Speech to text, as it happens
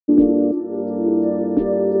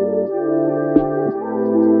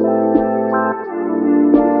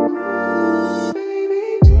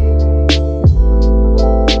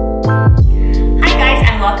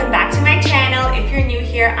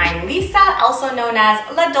here. I'm Lisa, also known as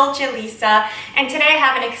La Dolce Lisa, and today I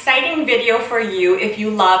have an exciting video for you if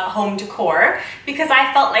you love home decor, because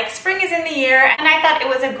I felt like spring is in the air and I thought it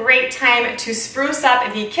was a great time to spruce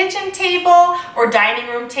up the kitchen table or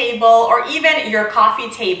dining room table or even your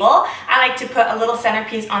coffee table. I like to put a little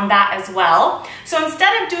centerpiece on that as well. So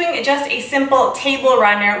instead of doing just a simple table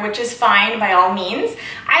runner, which is fine by all means,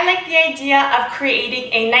 I like the idea of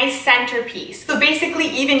creating a nice centerpiece. So basically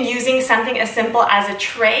even using something as simple as a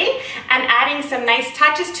tray and adding some nice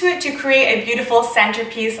touches to it to create a beautiful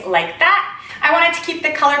centerpiece like that. I wanted to keep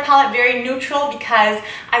the color palette very neutral because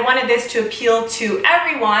I wanted this to appeal to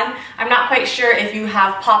everyone. I'm not quite sure if you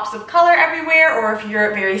have pops of color everywhere or if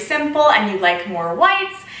you're very simple and you like more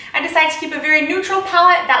whites. I decided to keep a very neutral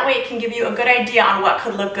palette, that way it can give you a good idea on what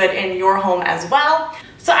could look good in your home as well.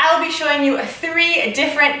 So I will be showing you 3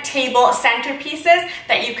 different table centerpieces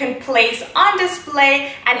that you can place on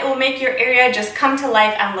display, and it will make your area just come to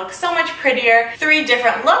life and look so much prettier. 3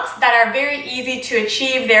 different looks that are very easy to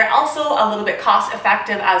achieve. They're also a little bit cost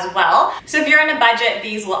effective as well. So if you're on a budget,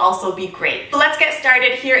 these will also be great. So let's get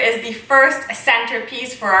started. Here is the first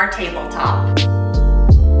centerpiece for our tabletop.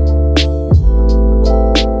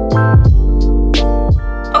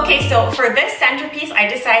 Okay, so for this centerpiece, I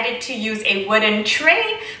decided to use a wooden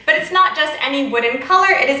tray, but it's not just any wooden color.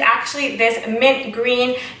 It is actually this mint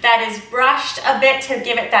green that is brushed a bit to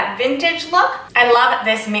give it that vintage look. I love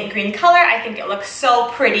this mint green color. I think it looks so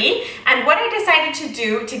pretty. And what I decided to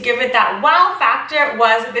do to give it that wow factor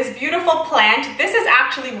was this beautiful plant. This is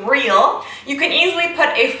actually real. You can easily put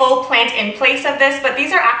a faux plant in place of this, but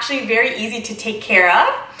these are actually very easy to take care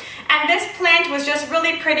of. And this plant was just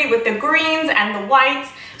really pretty with the greens and the whites.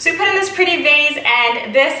 So we put in this pretty vase,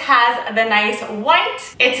 and this has the nice white.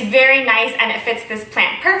 It's very nice and it fits this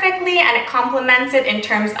plant perfectly, and it complements it in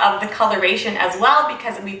terms of the coloration as well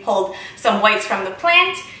because we pulled some whites from the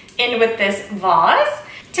plant in with this vase.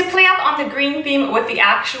 To play up on the green theme with the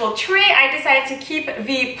actual tray, I decided to keep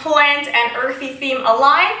the plant and earthy theme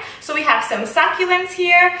alive. So we have some succulents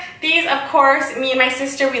here. These, of course, me and my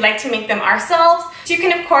sister, we like to make them ourselves. So you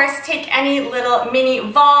can, of course, take any little mini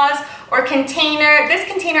vase or container. This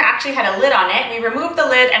container actually had a lid on it. We removed the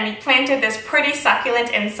lid and we planted this pretty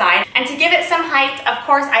succulent inside. And to give it some height, of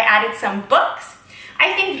course, I added some books.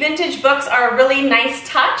 I think vintage books are a really nice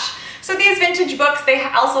touch. So these vintage books, they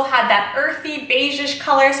also had that earthy beigeish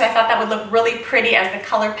color, so I thought that would look really pretty as the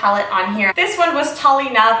color palette on here. This one was tall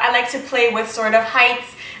enough. I like to play with sort of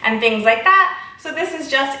heights and things like that. So this is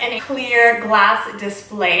just in a clear glass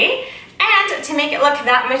display. And to make it look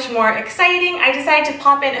that much more exciting, I decided to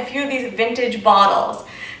pop in a few of these vintage bottles.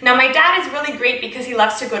 Now my dad is really great because he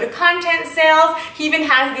loves to go to content sales. He even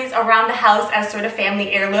has these around the house as sort of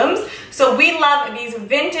family heirlooms. So we love these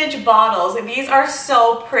vintage bottles. These are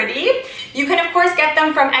so pretty. You can of course get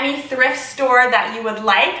them from any thrift store that you would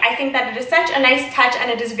like. I think that it is such a nice touch and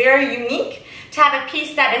it is very unique to have a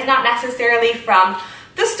piece that is not necessarily from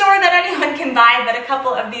the store that anyone can buy, but a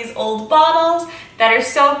couple of these old bottles that are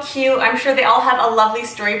so cute. I'm sure they all have a lovely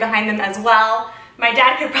story behind them as well. My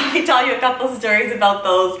dad could probably tell you a couple stories about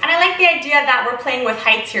those. And I like the idea that we're playing with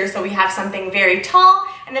heights here, so we have something very tall,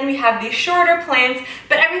 and then we have these shorter plants,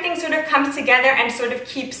 but everything sort of comes together and sort of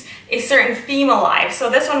keeps a certain theme alive.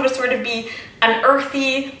 So this one would sort of be an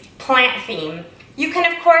earthy plant theme. You can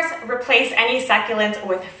of course replace any succulents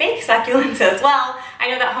with fake succulents as well.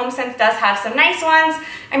 I know that HomeSense does have some nice ones.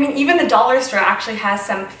 I mean, even the DollarStore actually has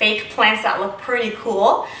some fake plants that look pretty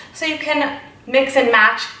cool. So you can mix and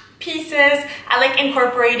match pieces. I like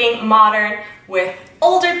incorporating modern with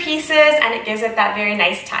older pieces, and it gives it that very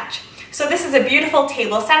nice touch. So this is a beautiful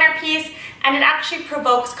table centerpiece, and it actually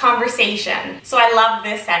provokes conversation. So I love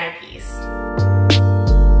this centerpiece.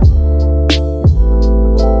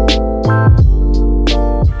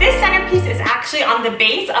 This centerpiece is actually on the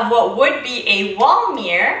base of what would be a wall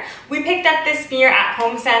mirror. We picked up this mirror at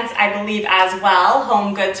HomeSense, I believe, as well,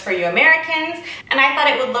 HomeGoods for you Americans, and I thought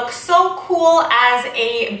it would look so cool as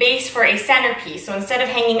a base for a centerpiece. So instead of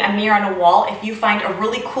hanging a mirror on a wall, if you find a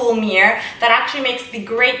really cool mirror, that actually makes the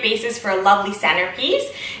great basis for a lovely centerpiece.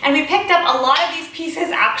 And we picked up a lot of these pieces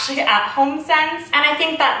actually at HomeSense, and I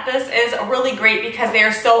think that this is really great because they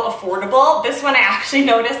are so affordable. This one I actually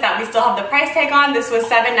noticed that we still have the price tag on. This was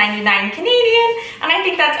 $7.99 Canadian, and I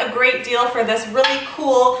think that's a great deal for this really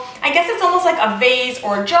cool, I guess it's almost like a vase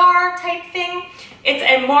or jar type thing. It's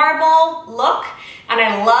a marble look, and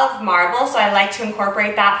I love marble, so I like to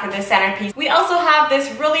incorporate that for this centerpiece. We also have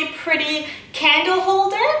this really pretty candle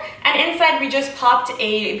holder, and inside we just popped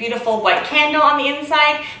a beautiful white candle on the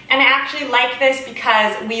inside, and I actually like this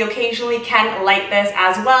because we occasionally can light this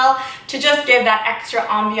as well to just give that extra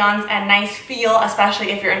ambiance and nice feel,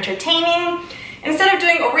 especially if you're entertaining. Instead of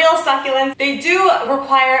doing real succulents, they do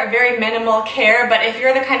require very minimal care, but if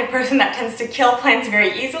you're the kind of person that tends to kill plants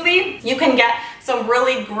very easily, you can get some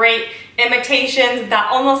really great imitations that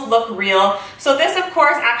almost look real. So this of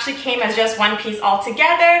course actually came as just one piece all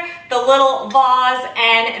together, the little vase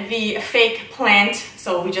and the fake plant.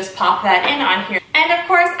 So we just pop that in on here. And of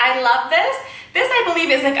course I love this. This I believe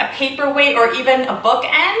is like a paperweight or even a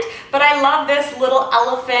bookend, but I love this little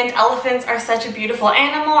elephant. Elephants are such a beautiful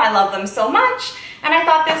animal. I love them so much. And I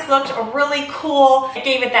thought this looked really cool. It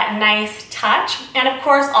gave it that nice touch. And of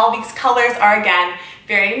course, all these colors are again,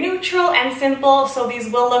 very neutral and simple, so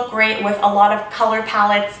these will look great with a lot of color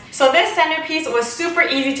palettes. So this centerpiece was super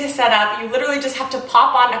easy to set up. You literally just have to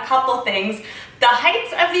pop on a couple things. The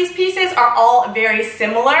heights of these pieces are all very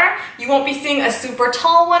similar. You won't be seeing a super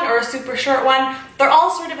tall one or a super short one. They're all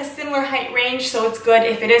sort of a similar height range, so it's good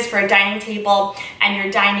if it is for a dining table and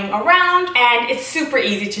you're dining around, and it's super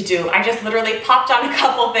easy to do. I just literally popped on a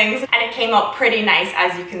couple things and it came out pretty nice,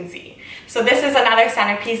 as you can see. So this is another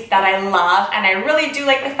centerpiece that I love, and I really do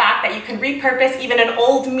like the fact that you can repurpose even an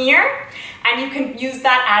old mirror and you can use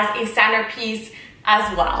that as a centerpiece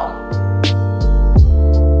as well.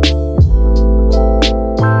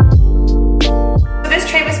 This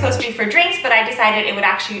tray was supposed to be for drinks, but I decided it would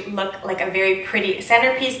actually look like a very pretty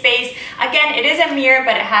centerpiece base. Again, it is a mirror,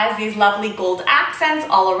 but it has these lovely gold accents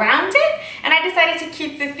all around it. And I decided to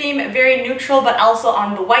keep the theme very neutral, but also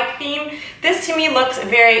on the white theme. This to me looks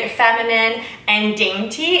very feminine and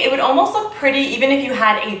dainty. It would almost look pretty even if you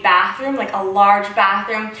had a bathroom, like a large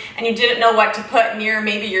bathroom, and you didn't know what to put near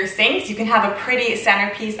maybe your sinks. You can have a pretty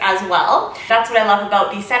centerpiece as well. That's what I love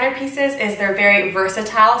about these centerpieces, is they're very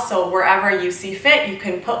versatile. So wherever you see fit, you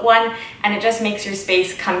can put one and it just makes your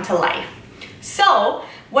space come to life. So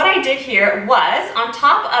what I did here was, on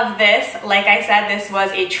top of this, like I said, this was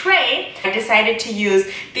a tray. I decided to use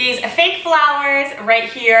these fake flowers right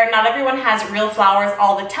here. Not everyone has real flowers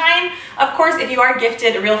all the time. Of course, if you are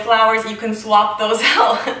gifted real flowers, you can swap those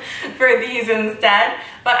out for these instead.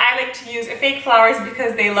 But I like to use fake flowers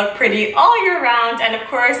because they look pretty all year round, and of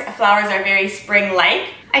course, flowers are very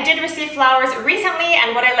spring-like. I did receive flowers recently,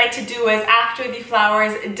 and what I like to do is after the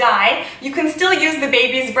flowers die, you can still use the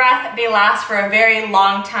baby's breath. They last for a very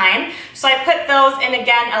long time. So I put those in,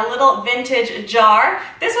 again, a little vintage jar.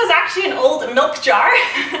 This was actually an old milk jar.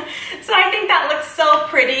 So I think that looks so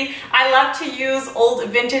pretty. I love to use old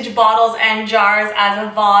vintage bottles and jars as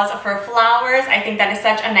a vase for flowers. I think that is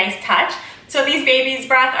such a nice touch. So these baby's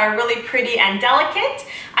breath are really pretty and delicate.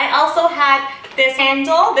 I also had this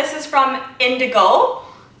candle. This is from Indigo,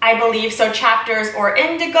 I believe, so Chapters or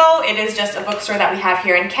Indigo. It is just a bookstore that we have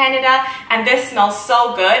here in Canada, and this smells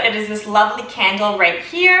so good. It is this lovely candle right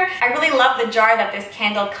here. I really love the jar that this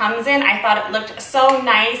candle comes in. I thought it looked so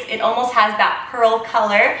nice. It almost has that pearl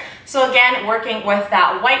color. So again, working with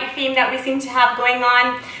that white theme that we seem to have going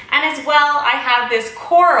on. And as well, I have this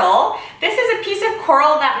coral. This is a piece of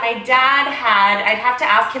coral that my dad had. I'd have to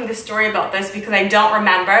ask him the story about this because I don't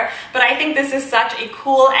remember, but I think this is such a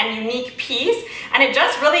cool and unique piece, and it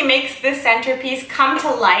just really makes this centerpiece come to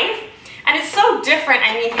life. And it's so different.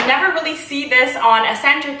 I mean, you never really see this on a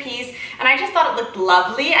centerpiece, and I just thought it looked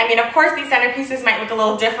lovely. I mean, of course, these centerpieces might look a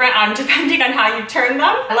little different depending on how you turn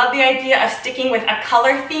them. I love the idea of sticking with a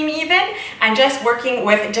color theme even, and just working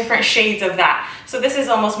with different shades of that. So this is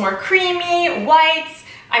almost more creamy, whites,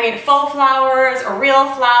 I mean, faux flowers or real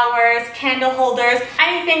flowers, candle holders,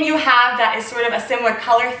 anything you have that is sort of a similar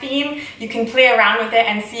color theme, you can play around with it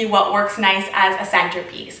and see what works nice as a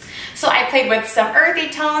centerpiece. So I played with some earthy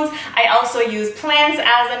tones. I also used plants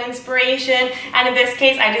as an inspiration, and in this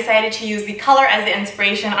case, I decided to use the color as the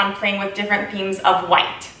inspiration on playing with different themes of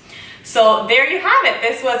white. So there you have it.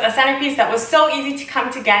 This was a centerpiece that was so easy to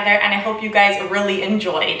come together, and I hope you guys really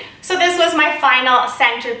enjoyed. So this was my final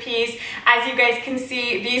centerpiece. As you guys can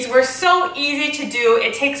see, these were so easy to do.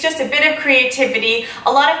 It takes just a bit of creativity.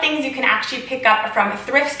 A lot of things you can actually pick up from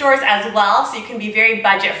thrift stores as well, so you can be very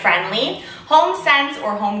budget friendly. HomeSense,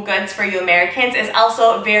 or HomeGoods for you Americans, is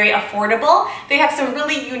also very affordable. They have some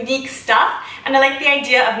really unique stuff, and I like the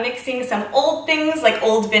idea of mixing some old things like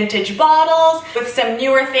old vintage bottles with some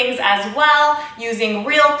newer things as well, using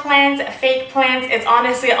real plants, fake plants. It's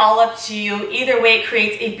honestly all up to you. Either way, it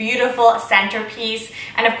creates a beautiful centerpiece.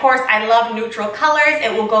 And of course, I love neutral colors.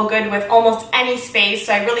 It will go good with almost any space,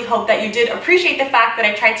 so I really hope that you did appreciate the fact that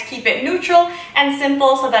I tried to keep it neutral and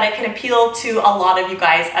simple so that it can appeal to a lot of you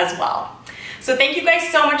guys as well. So thank you guys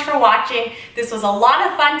so much for watching. This was a lot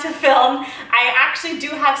of fun to film. I actually do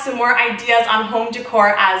have some more ideas on home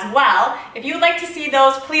decor as well. If you would like to see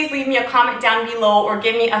those, please leave me a comment down below or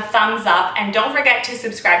give me a thumbs up, and don't forget to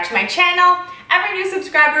subscribe to my channel. Every new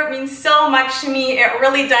subscriber means so much to me. It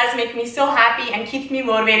really does make me so happy and keeps me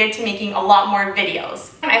motivated to making a lot more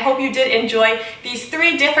videos. I hope you did enjoy these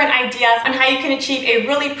 3 different ideas on how you can achieve a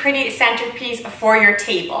really pretty centerpiece for your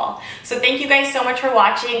table. So thank you guys so much for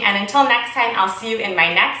watching, and until next time, I'll see you in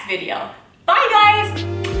my next video. Bye guys!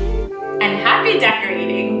 And happy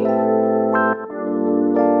decorating!